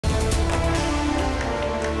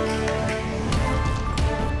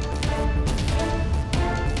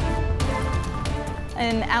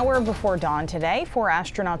An hour before dawn today, 4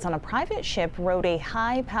 astronauts on a private ship rode a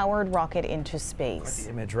high-powered rocket into space. The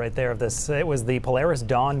image right there of this, it was the Polaris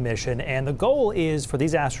Dawn mission, and the goal is for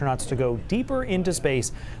these astronauts to go deeper into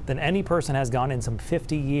space than any person has gone in some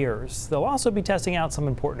 50 years. They'll also be testing out some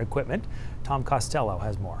important equipment. Tom Costello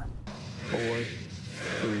has more. 4, 3,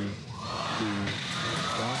 2, 1,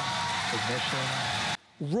 ignition.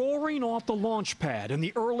 Roaring off the launch pad in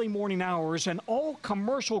the early morning hours, an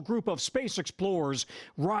all-commercial group of space explorers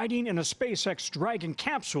riding in a SpaceX Dragon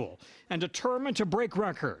capsule and determined to break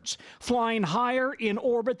records, flying higher in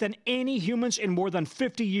orbit than any humans in more than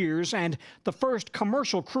 50 years, and the first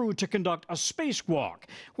commercial crew to conduct a spacewalk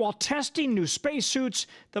while testing new spacesuits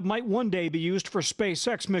that might one day be used for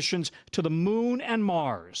SpaceX missions to the moon and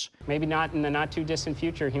Mars. Maybe not in the not-too-distant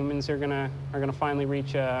future, humans are gonna finally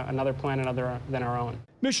reach another planet other than our own.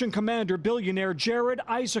 Mission Commander billionaire Jared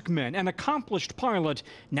Isaacman, an accomplished pilot,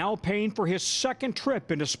 now paying for his second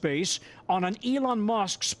trip into space on an Elon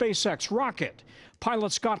Musk SpaceX rocket.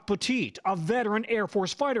 Pilot Scott Petit, a veteran Air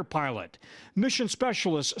Force fighter pilot. Mission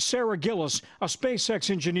specialist Sarah Gillis, a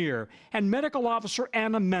SpaceX engineer, and medical officer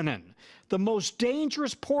Anna Menon. The most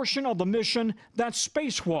dangerous portion of the mission, that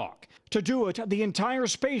spacewalk. To do it, the entire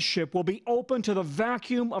spaceship will be open to the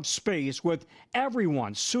vacuum of space with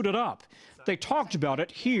everyone suited up. They talked about it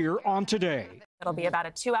here on Today. It'll be about a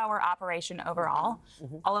 2-hour operation overall.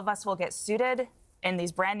 All of us will get suited in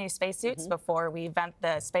these brand new spacesuits before we vent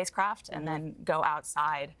the spacecraft and then go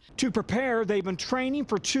outside. To prepare, they've been training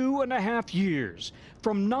for 2.5 years,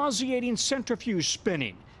 from nauseating centrifuge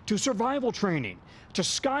spinning to survival training to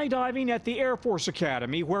skydiving at the Air Force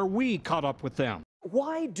Academy, where we caught up with them.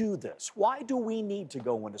 Why do this? Why do we need to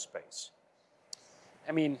go into space?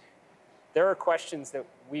 I mean, there are questions that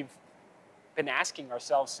we've been asking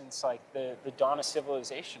ourselves since like the dawn of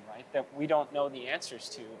civilization, right? That we don't know the answers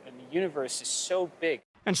to, and the universe is so big.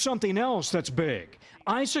 And something else that's big.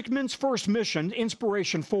 Isaacman's first mission,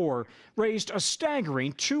 Inspiration 4, raised a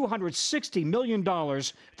staggering $260 million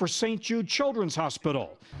for St. Jude Children's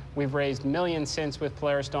Hospital. We've raised millions since with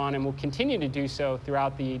Polaris Dawn, and will continue to do so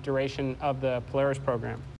throughout the duration of the Polaris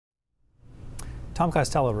program. Tom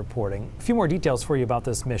Costello reporting. A few more details for you about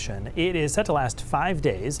this mission. It is set to last 5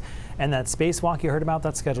 days, and that spacewalk you heard about,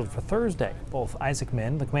 that's scheduled for Thursday. Both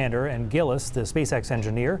Isaacman, the commander, and Gillis, the SpaceX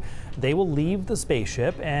engineer, they will leave the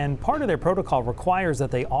spaceship, and part of their protocol requires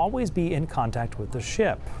that they always be in contact with the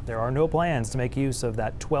ship. There are no plans to make use of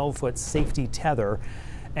that 12-foot safety tether,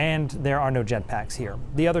 and there are no jetpacks here.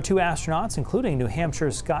 The other 2 astronauts, including New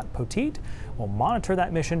Hampshire's Scott Petit, will monitor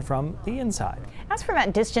that mission from the inside. As for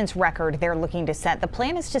that distance record they're looking to set, the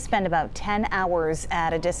plan is to spend about 10 hours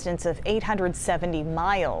at a distance of 870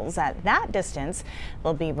 miles. At that distance,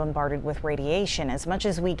 they'll be bombarded with radiation, as much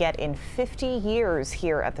as we get in 50 years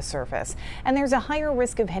here at the surface. And there's a higher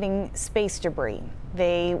risk of hitting space debris.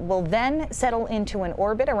 They will then settle into an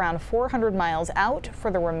orbit around 400 miles out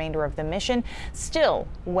for the remainder of the mission, still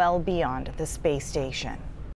well beyond the space station.